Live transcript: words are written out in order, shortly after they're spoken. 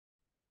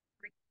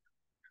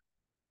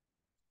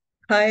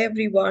Hi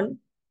everyone.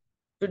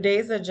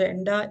 Today's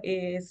agenda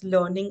is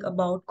learning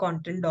about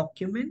content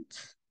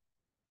documents,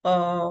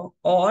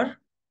 or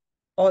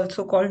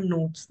also called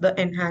notes, the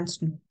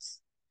enhanced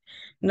notes.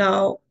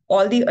 Now,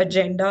 all the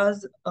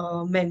agendas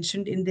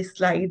mentioned in the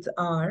slides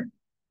are,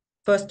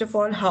 first of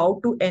all, how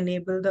to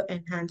enable the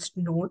enhanced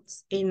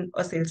notes in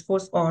a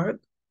Salesforce org.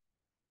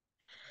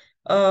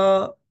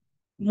 Uh,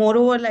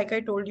 Moreover, like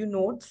I told you,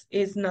 notes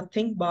is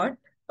nothing but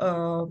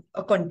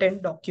a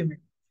content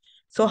document.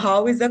 So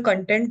how is a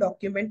content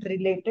document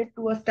related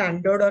to a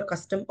standard or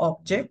custom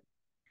object?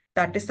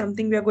 That is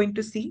something we are going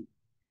to see.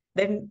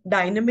 Then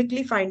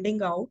dynamically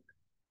finding out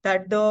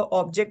that the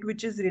object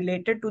which is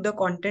related to the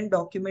content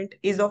document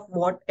is of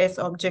what S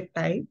object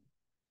type,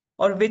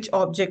 or which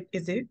object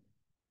is it?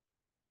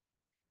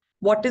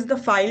 What is the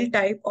file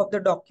type of the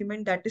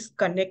document that is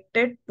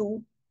connected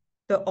to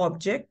the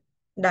object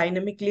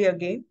dynamically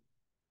again?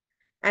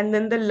 And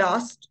then the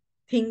last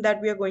thing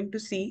that we are going to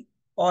see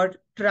or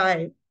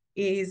try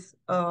is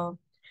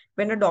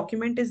when a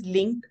document is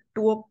linked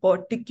to a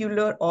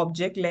particular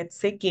object, let's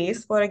say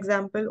case, for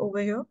example, over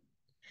here.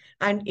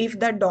 And if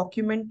that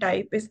document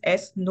type is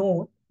S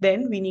note,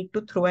 then we need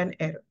to throw an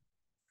error.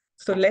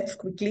 So let's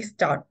quickly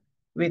start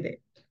with it.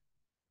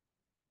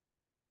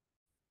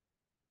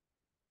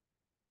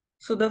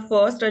 So the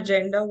first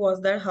agenda was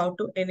that how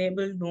to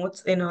enable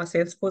notes in our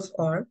Salesforce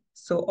org.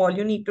 So all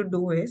you need to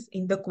do is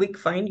in the quick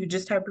find, you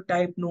just have to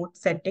type note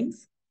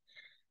settings.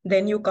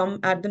 Then you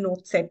come at the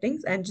note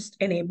settings and just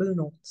enable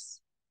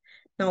notes.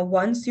 Now,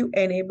 once you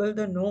enable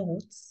the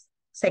notes,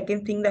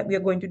 second thing that we are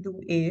going to do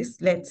is,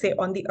 let's say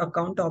on the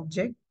account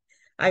object,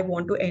 I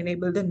want to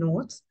enable the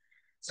notes.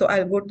 So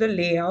I'll go to the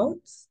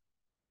layouts.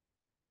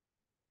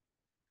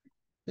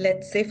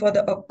 Let's say for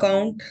the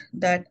account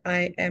that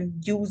I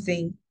am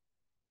using,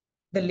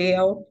 the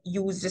layout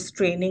used is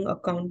training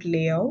account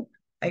layout.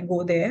 I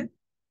go there,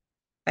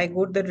 I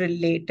go to the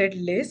related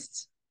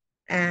lists,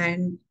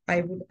 and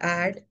I would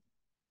add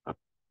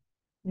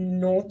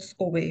notes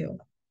over here.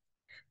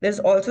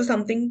 There's also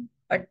something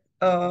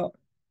uh,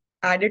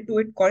 added to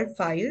it called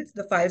files.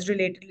 The files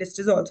related list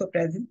is also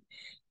present.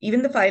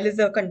 Even the file is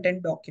a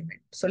content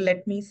document. So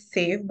let me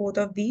save both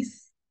of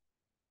these.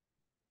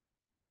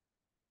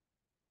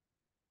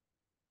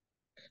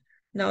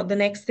 Now, the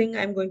next thing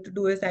I'm going to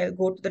do is I'll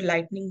go to the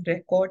Lightning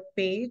record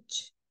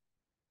page.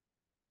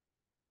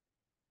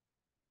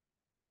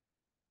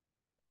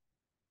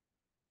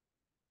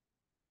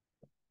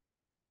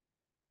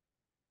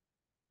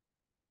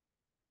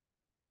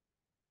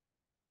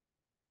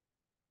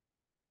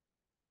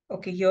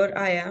 Okay, here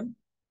I am.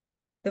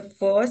 The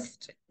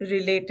first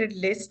related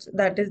list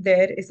that is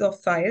there is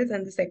of files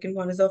and the second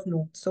one is of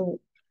notes.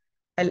 So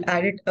I'll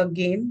add it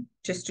again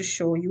just to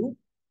show you.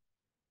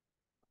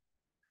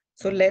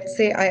 So let's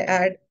say I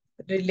add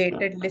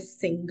related list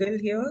single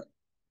here.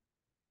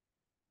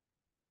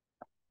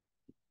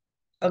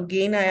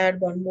 Again, I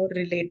add one more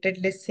related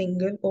list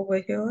single over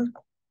here.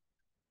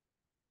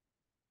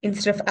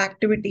 Instead of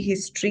activity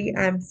history,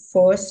 I'm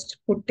first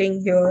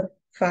putting here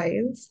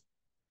files.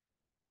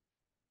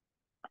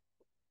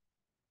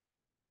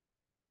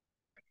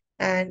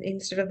 And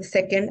instead of the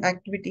second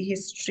activity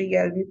history,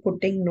 I'll be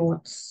putting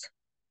notes.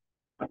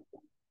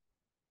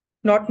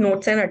 Not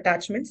notes and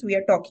attachments. We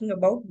are talking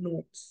about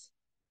notes,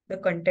 the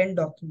content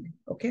document.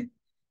 Okay.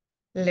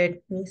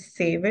 Let me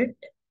save it.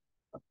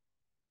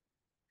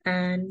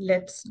 And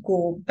let's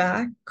go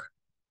back.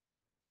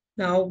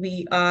 Now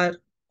we are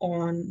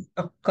on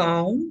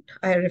account.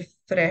 I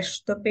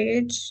refresh the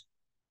page.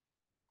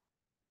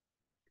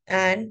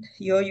 And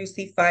here you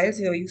see files,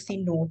 here you see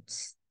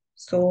notes.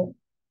 So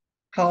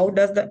how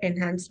does the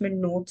enhancement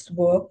notes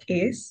work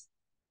is,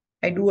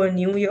 I do a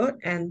new here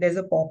and there's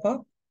a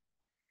pop-up.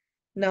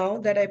 Now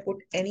that I put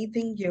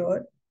anything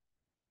here,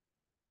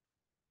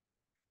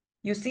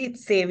 you see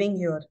it's saving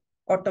here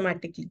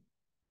automatically.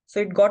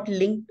 So it got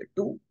linked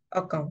to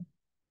account.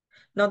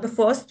 Now the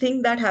first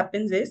thing that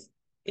happens is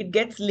it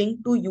gets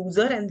linked to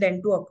user and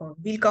then to account.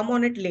 We'll come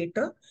on it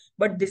later,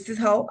 but this is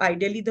how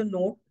ideally the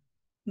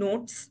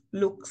notes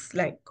looks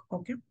like.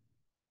 Okay.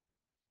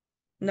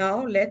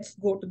 Now let's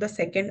go to the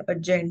second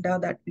agenda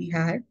that we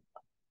had.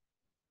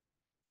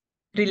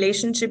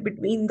 Relationship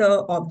between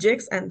the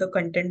objects and the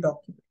content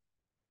document.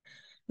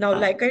 Now,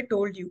 like I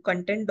told you,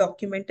 content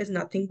document is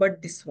nothing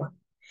but this one.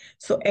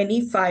 So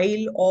any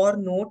file or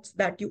notes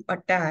that you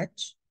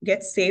attach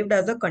gets saved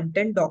as a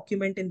content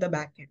document in the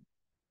backend.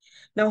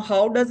 Now,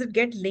 how does it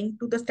get linked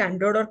to the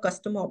standard or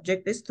custom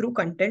object is through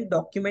content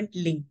document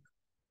link.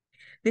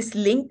 This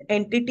linked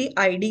entity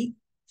ID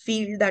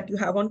field that you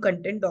have on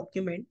content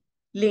document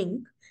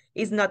link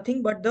is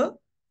nothing but the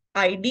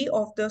ID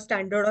of the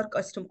standard or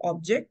custom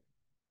object,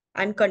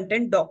 and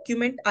content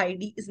document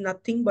ID is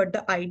nothing but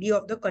the ID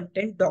of the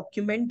content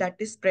document that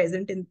is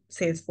present in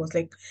Salesforce,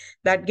 like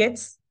that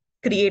gets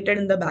created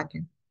in the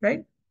backend,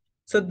 right?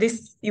 So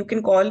this, you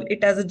can call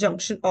it as a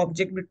junction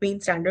object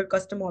between standard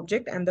custom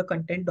object and the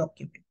content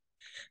document.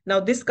 Now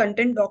this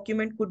content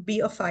document could be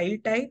a file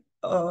type,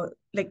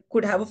 like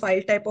could have a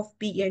file type of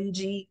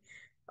PNG,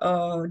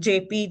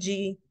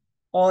 JPG,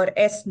 or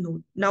S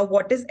note. Now,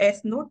 what is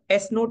S note?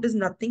 S note is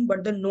nothing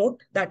but the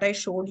note that I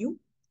showed you.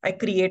 I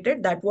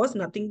created that was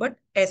nothing but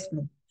S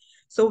note.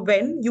 So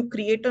when you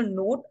create a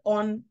note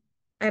on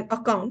an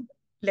account,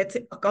 let's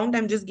say account,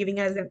 I'm just giving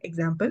as an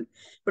example,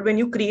 but when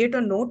you create a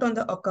note on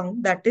the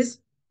account, that is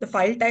the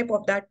file type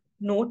of that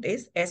note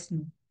is S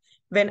note.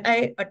 When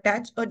I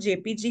attach a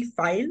JPG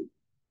file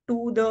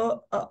to the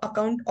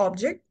account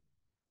object,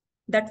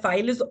 that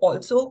file is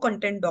also a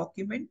content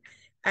document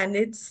and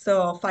its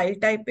file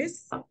type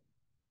is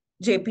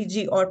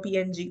JPG or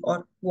PNG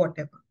or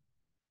whatever.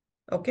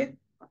 Okay.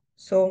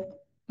 So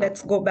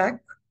let's go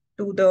back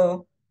to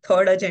the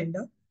third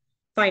agenda.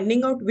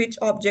 Finding out which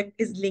object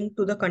is linked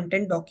to the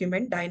content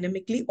document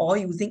dynamically or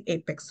using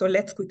Apex. So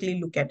let's quickly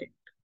look at it.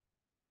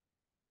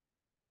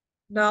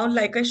 Now,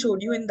 like I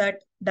showed you in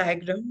that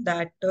diagram,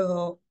 that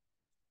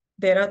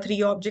there are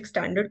three objects,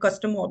 standard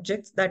custom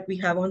objects that we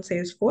have on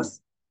Salesforce.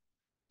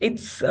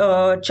 Its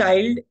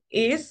child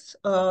is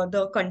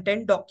the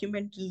content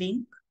document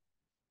link.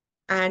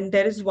 And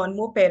there is one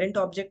more parent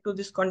object to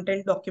this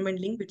content document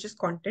link, which is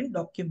content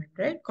document,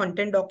 right?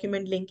 Content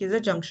document link is a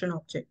junction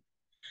object.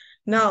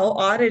 Now,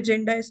 our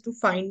agenda is to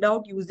find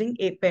out using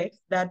Apex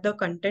that the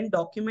content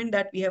document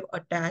that we have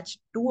attached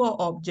to our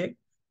object,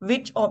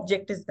 which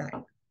object is that?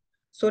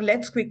 So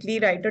let's quickly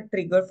write a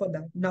trigger for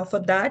that. Now, for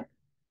that,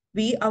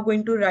 we are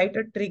going to write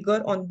a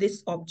trigger on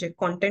this object,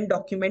 content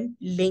document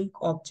link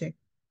object.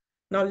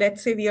 Now,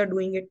 let's say we are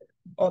doing it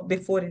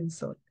before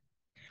insert.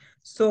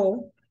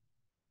 So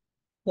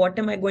what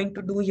am I going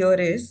to do here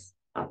is,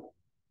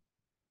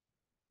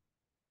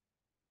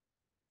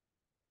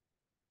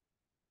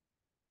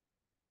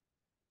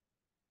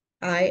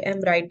 I am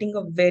writing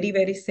a very,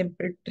 very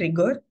simple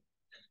trigger.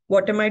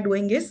 What am I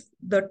doing is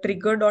the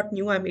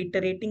trigger.new, I'm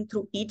iterating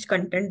through each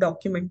content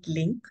document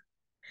link.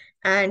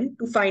 And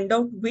to find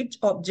out which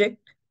object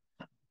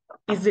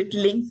is it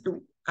linked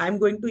to, I'm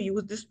going to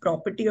use this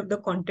property of the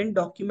content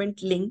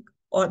document link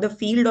or the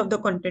field of the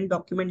content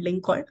document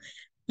link called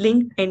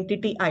linked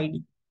entity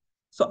ID.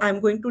 So I'm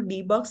going to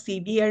debug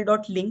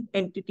cdl.linked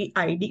entity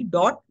ID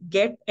dot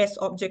get s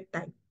object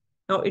type.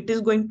 Now it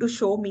is going to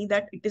show me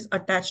that it is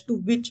attached to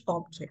which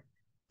object.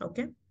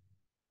 Okay.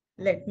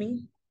 Let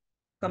me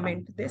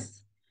comment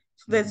this.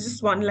 So there's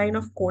just one line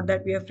of code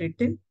that we have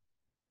written.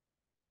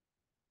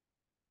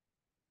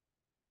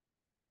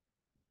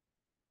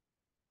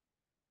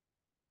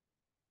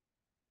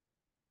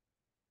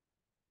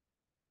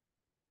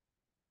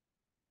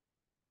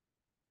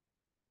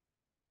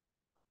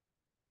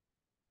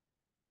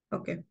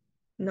 Okay.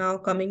 Now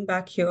coming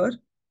back here,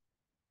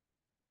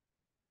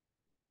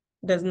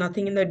 there's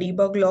nothing in the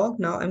debug log.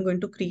 Now I'm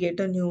going to create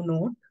a new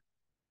node.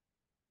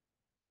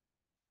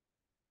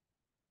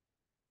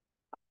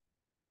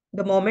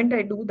 The moment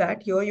I do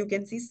that, here you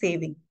can see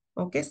saving.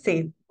 Okay,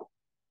 save.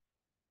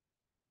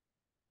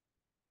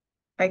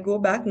 I go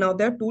back. Now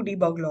there are two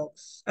debug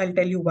logs. I'll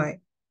tell you why.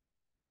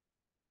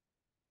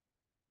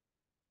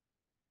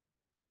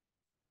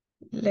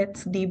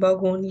 Let's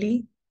debug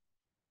only.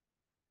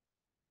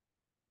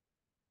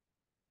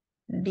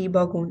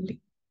 Debug only.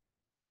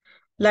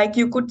 Like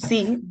you could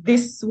see,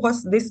 this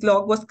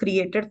log was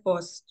created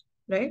first,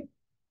 right?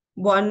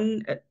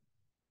 1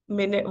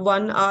 minute,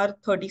 1 hour,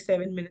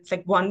 37 minutes,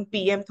 like 1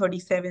 p.m.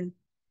 37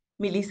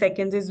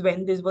 milliseconds is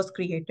when this was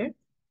created.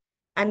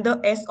 And the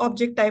S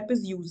object type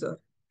is user.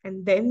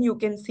 And then you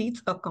can see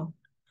its account.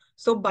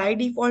 So by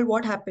default,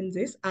 what happens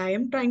is I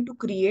am trying to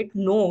create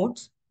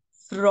nodes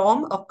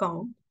from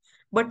account,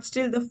 but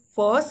still the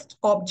first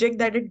object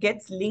that it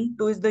gets linked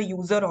to is the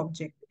user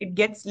object. It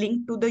gets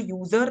linked to the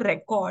user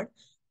record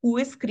who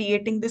is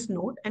creating this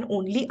node. And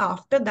only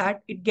after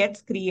that, it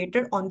gets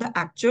created on the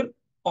actual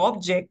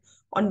object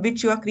on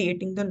which you are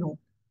creating the node.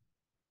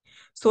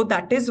 So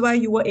that is why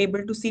you were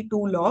able to see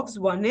two logs.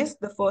 One is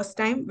the first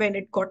time when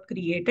it got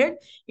created,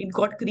 it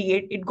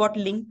got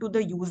linked to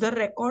the user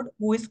record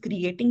who is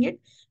creating it.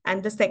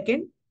 And the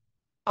second,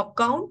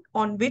 account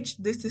on which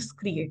this is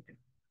created.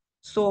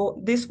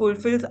 So this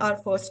fulfills our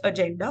first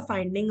agenda,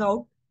 finding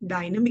out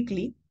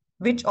dynamically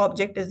which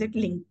object is it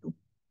linked to.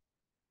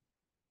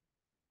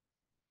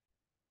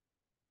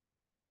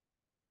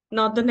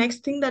 Now, the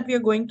next thing that we are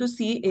going to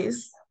see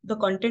is the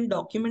content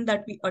document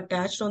that we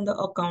attached on the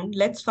account.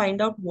 Let's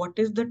find out what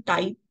is the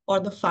type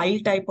or the file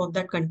type of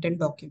that content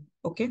document.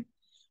 Okay.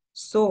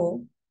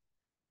 So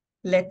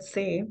let's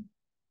say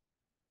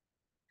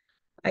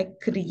I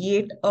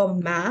create a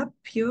map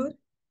here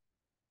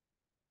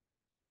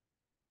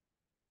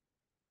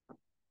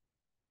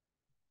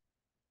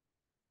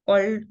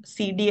called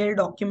CDL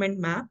document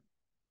map.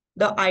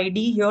 The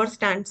ID here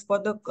stands for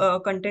the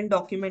content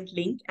document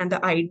link, and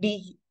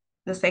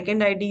the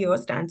second ID here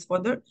stands for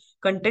the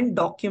content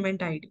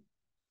document ID.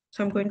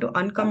 So I'm going to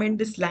uncomment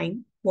this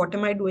line. What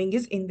am I doing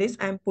is in this,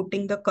 I'm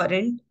putting the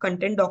current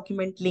content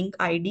document link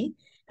ID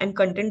and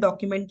content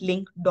document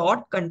link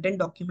dot content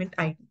document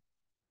ID.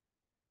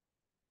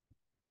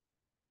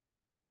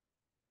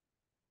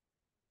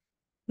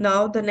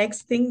 Now, the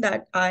next thing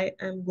that I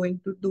am going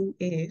to do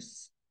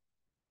is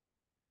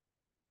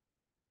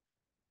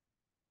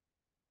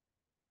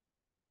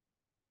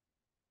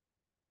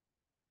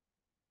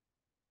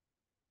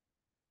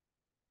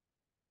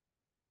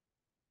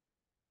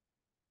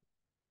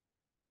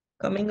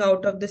Coming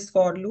out of this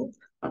for loop,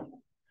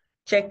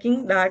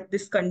 checking that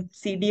this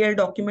CDL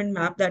document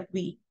map that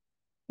we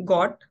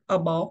got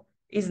above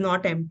is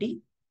not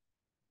empty.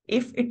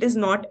 If it is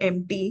not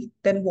empty,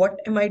 then what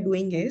am I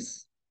doing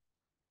is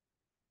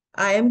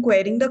I am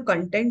querying the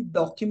content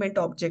document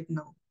object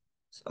now.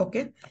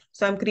 Okay,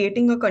 so I'm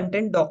creating a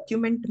content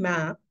document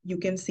map. You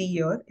can see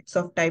here, it's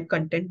of type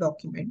content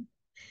document.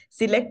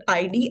 Select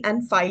ID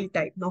and file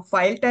type. Now,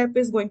 file type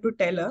is going to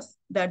tell us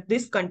that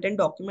this content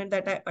document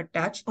that I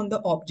attach on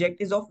the object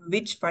is of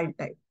which file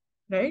type,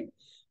 right?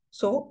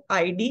 So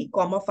ID,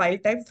 comma file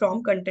type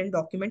from content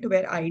document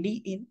where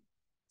ID in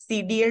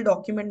CDL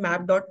document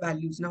map dot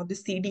values. Now,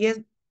 this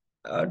CDL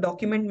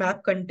document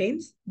map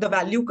contains the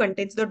value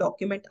contains the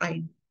document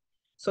ID.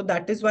 So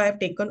that is why I've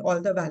taken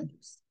all the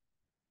values.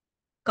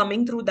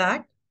 Coming through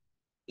that,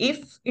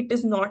 if it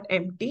is not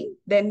empty,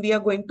 then we are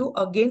going to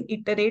again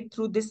iterate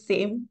through this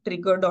same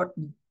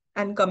trigger.me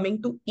and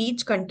coming to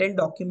each content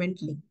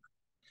document link.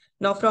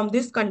 Now from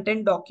this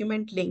content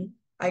document link,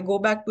 I go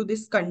back to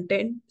this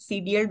content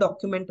CDL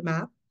document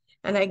map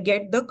and I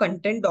get the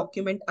content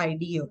document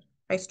ID here.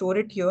 I store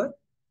it here.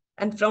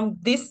 And from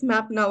this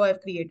map now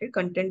I've created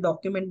content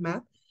document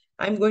map.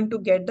 I'm going to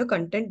get the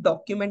content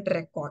document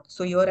record.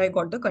 So here I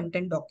got the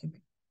content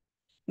document.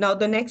 Now,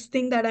 the next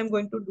thing that I'm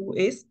going to do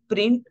is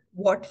print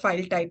what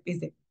file type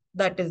is it.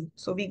 That is,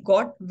 so we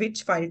got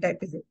which file type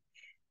is it.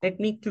 Let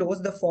me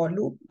close the for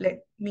loop. Let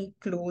me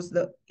close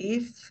the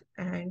if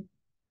and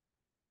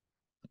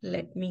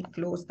let me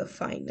close the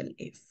final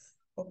if.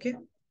 Okay,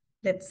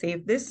 let's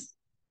save this.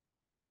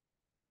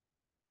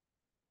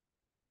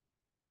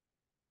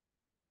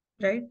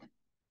 Right?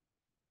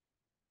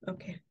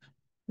 Okay.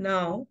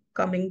 Now,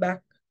 coming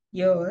back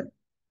here,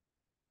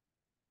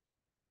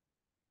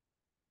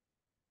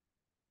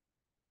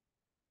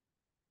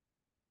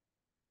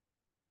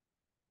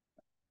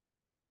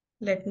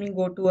 let me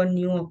go to a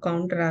new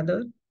account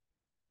rather.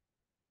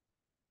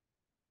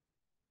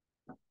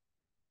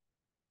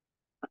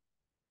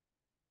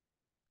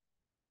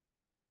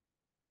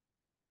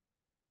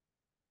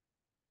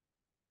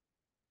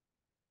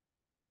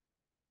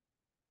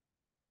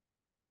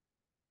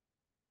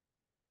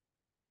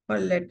 Or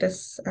let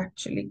us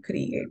actually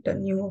create a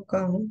new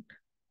account.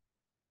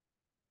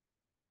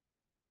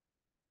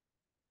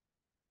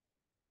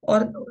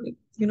 Or,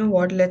 you know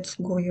what, let's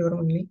go here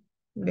only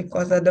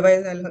because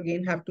otherwise I'll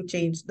again have to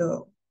change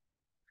the,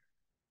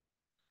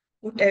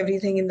 put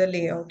everything in the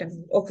layout.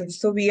 And okay,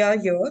 so we are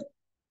here.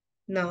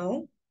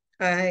 Now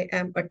I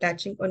am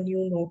attaching a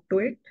new note to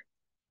it.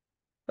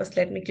 First,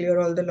 let me clear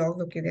all the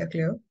logs. Okay, they are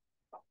clear.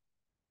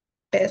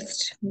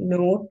 Test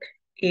note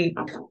 8.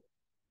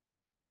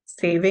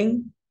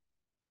 Saving.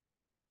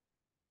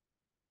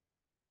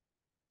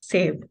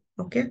 Save.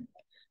 Okay.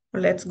 Now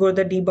let's go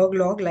to the debug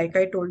log. Like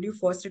I told you,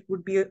 first it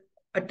would be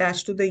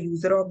attached to the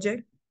user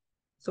object.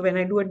 So when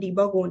I do a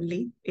debug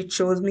only, it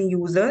shows me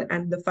user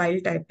and the file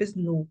type is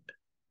note.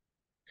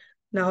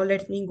 Now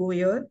let me go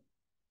here.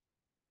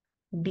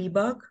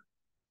 Debug,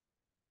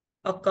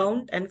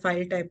 account and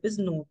file type is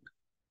note.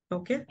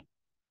 Okay.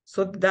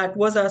 So that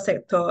was our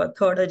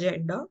third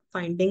agenda,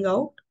 finding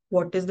out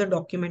what is the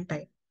document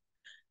type.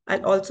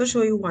 I'll also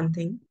show you one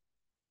thing.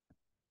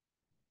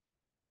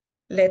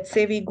 Let's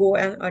say we go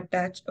and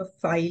attach a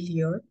file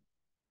here.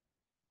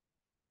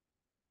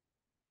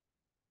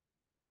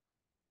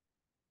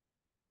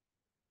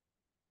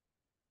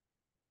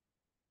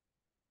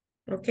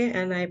 Okay,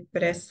 and I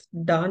press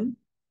done.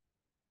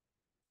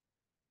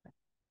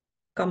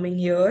 Coming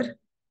here,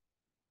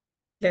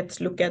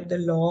 let's look at the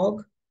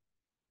log.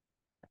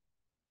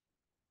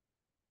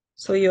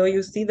 So here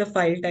you see the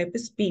file type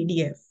is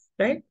PDF,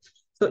 right?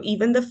 So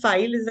even the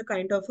file is a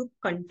kind of a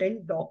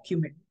content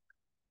document.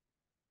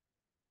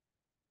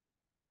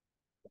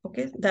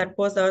 Okay, that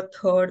was our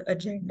third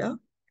agenda.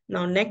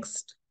 Now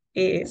next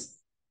is,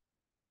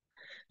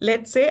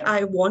 let's say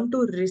I want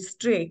to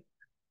restrict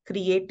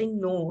creating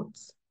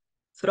notes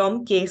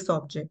from case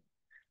object.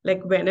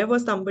 Like whenever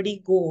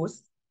somebody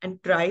goes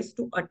and tries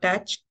to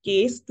attach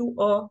case to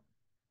a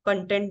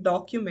content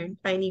document,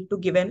 I need to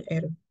give an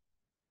error.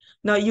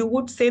 Now you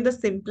would say the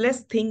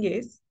simplest thing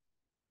is,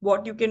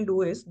 what you can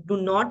do is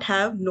do not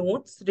have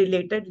notes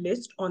related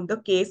list on the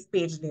case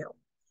page layout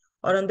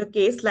or on the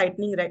case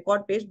lightning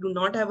record page, do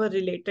not have a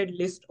related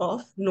list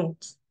of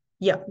notes.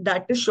 Yeah,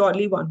 that is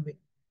surely one way.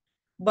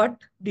 But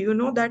do you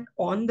know that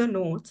on the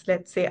notes,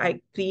 let's say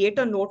I create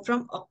a note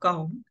from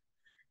account,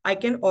 I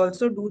can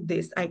also do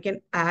this. I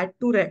can add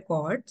to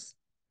records,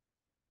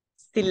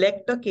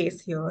 select a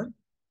case here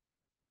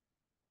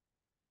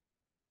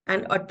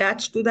and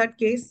attach to that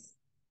case.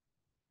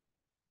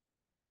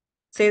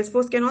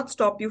 Salesforce cannot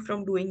stop you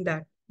from doing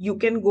that. You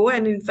can go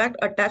and in fact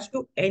attach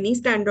to any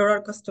standard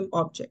or custom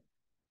object,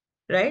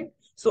 right?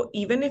 So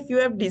even if you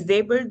have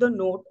disabled the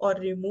note or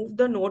removed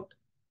the note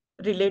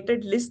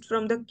related list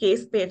from the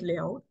case page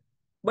layout,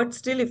 but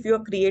still if you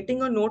are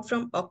creating a note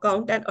from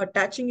account and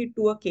attaching it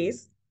to a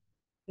case,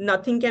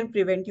 nothing can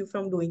prevent you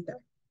from doing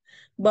that.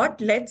 But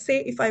let's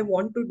say if I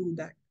want to do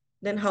that,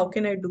 then how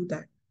can I do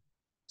that?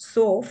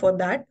 So for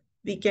that,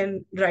 we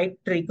can write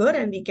trigger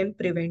and we can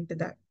prevent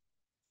that.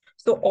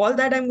 So all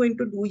that I'm going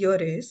to do here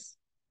is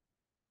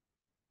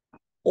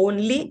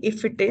only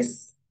if it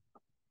is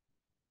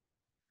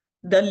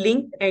the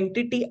linked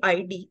entity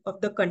ID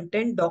of the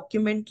content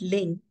document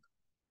link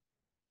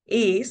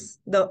is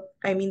the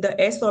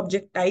S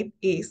object type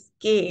is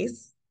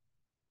case,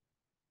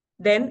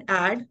 then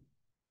add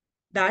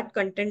that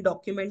content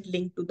document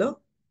link to the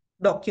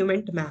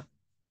document map.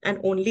 And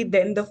only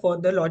then the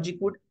further logic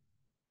would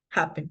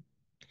happen.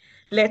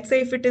 Let's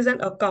say if it is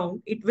an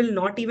account, it will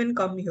not even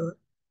come here.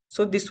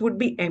 So this would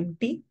be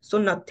empty. So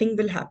nothing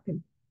will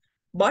happen.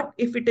 But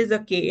if it is a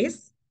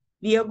case,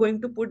 we are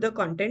going to put the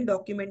content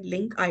document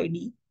link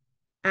ID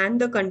and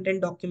the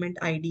content document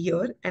ID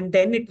here, and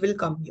then it will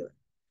come here.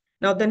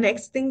 Now, the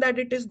next thing that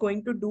it is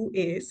going to do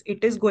is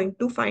it is going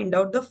to find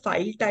out the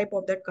file type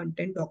of that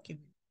content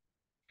document.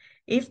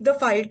 If the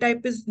file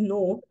type is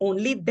no,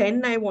 only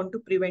then I want to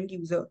prevent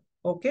user.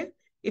 Okay.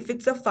 If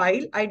it's a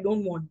file, I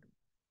don't want to.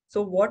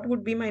 So what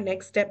would be my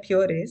next step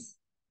here is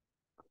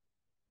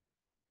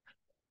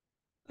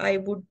I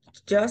would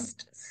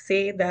just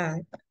say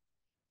that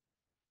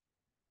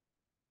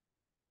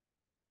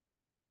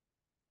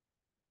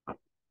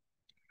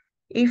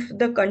if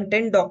the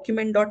content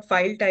document dot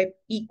file type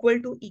equal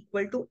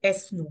to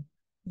S node.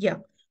 Yeah.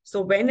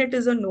 So when it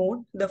is a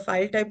node, the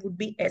file type would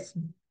be S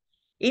node.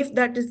 If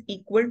that is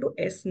equal to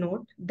S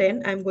node,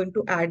 then I'm going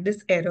to add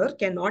this error,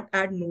 cannot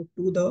add node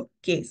to the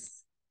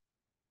case.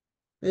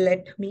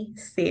 Let me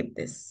save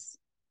this.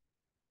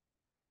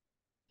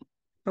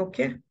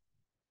 Okay.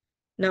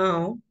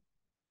 Now,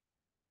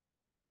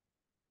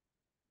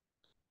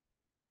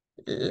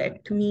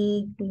 let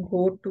me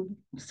go to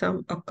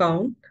some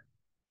account.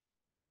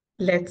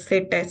 Let's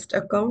say test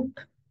account.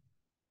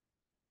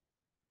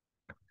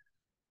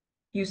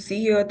 You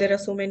see here, there are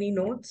so many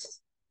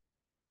nodes.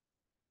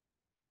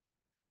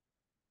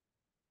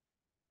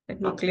 Let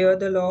me clear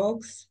the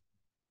logs.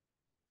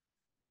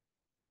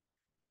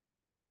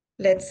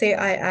 Let's say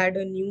I add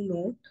a new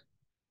node.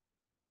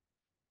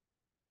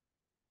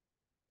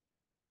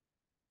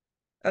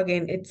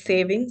 Again, it's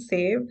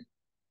saved.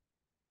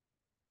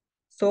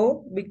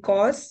 So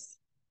because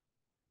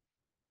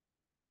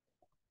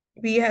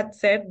we had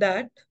said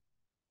that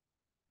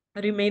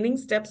remaining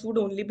steps would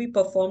only be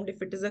performed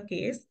if it is a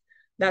case,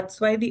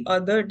 that's why the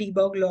other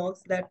debug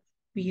logs that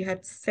we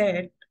had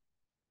set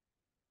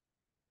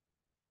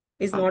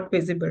is not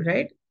visible,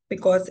 right?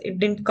 Because it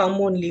didn't come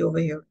only over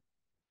here.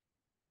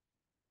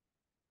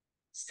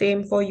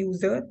 Same for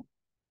user.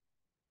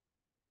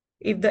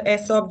 If the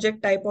S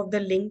object type of the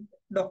linked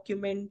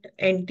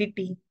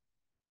entity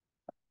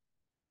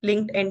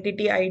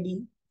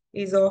ID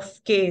is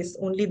of case,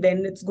 only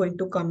then it's going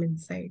to come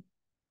inside.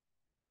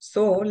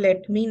 So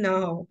let me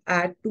now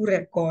add two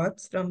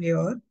records from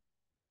here.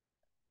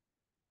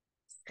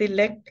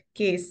 Select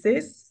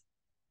cases,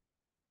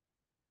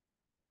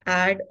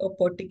 add a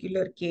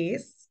particular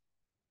case,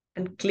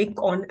 and click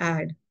on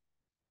add.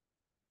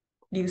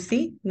 You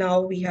see,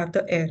 now we have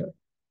the error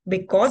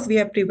because we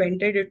have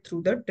prevented it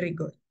through the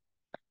trigger.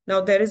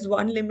 Now there is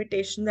one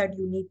limitation that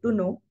you need to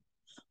know.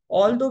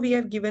 Although we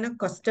have given a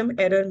custom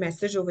error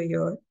message over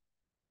here,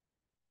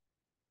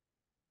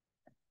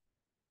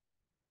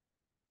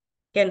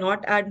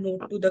 cannot add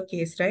node to the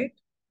case, right?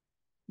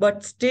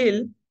 But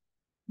still,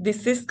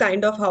 this is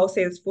kind of how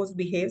Salesforce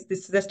behaves.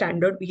 This is a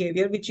standard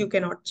behavior which you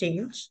cannot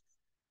change.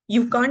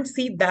 You can't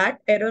see that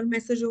error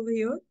message over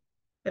here.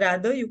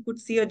 Rather, you could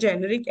see a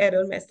generic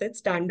error message,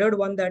 standard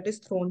one that is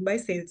thrown by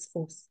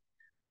Salesforce,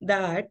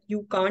 that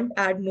you can't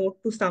add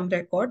node to some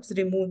records,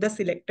 remove the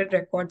selected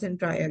records and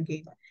try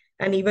again.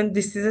 And even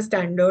this is a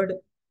standard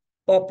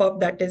pop-up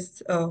that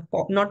is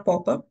not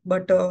pop-up,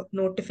 but a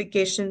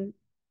notification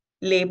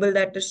label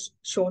that is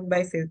shown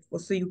by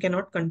Salesforce. So you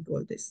cannot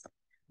control this.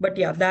 But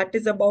yeah, that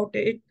is about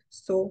it.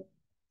 So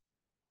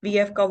we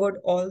have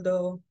covered all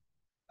the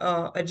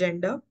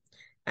agenda,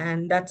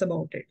 and that's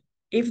about it.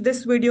 If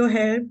this video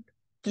helped,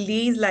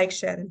 please like,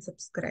 share, and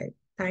subscribe.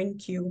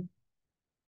 Thank you.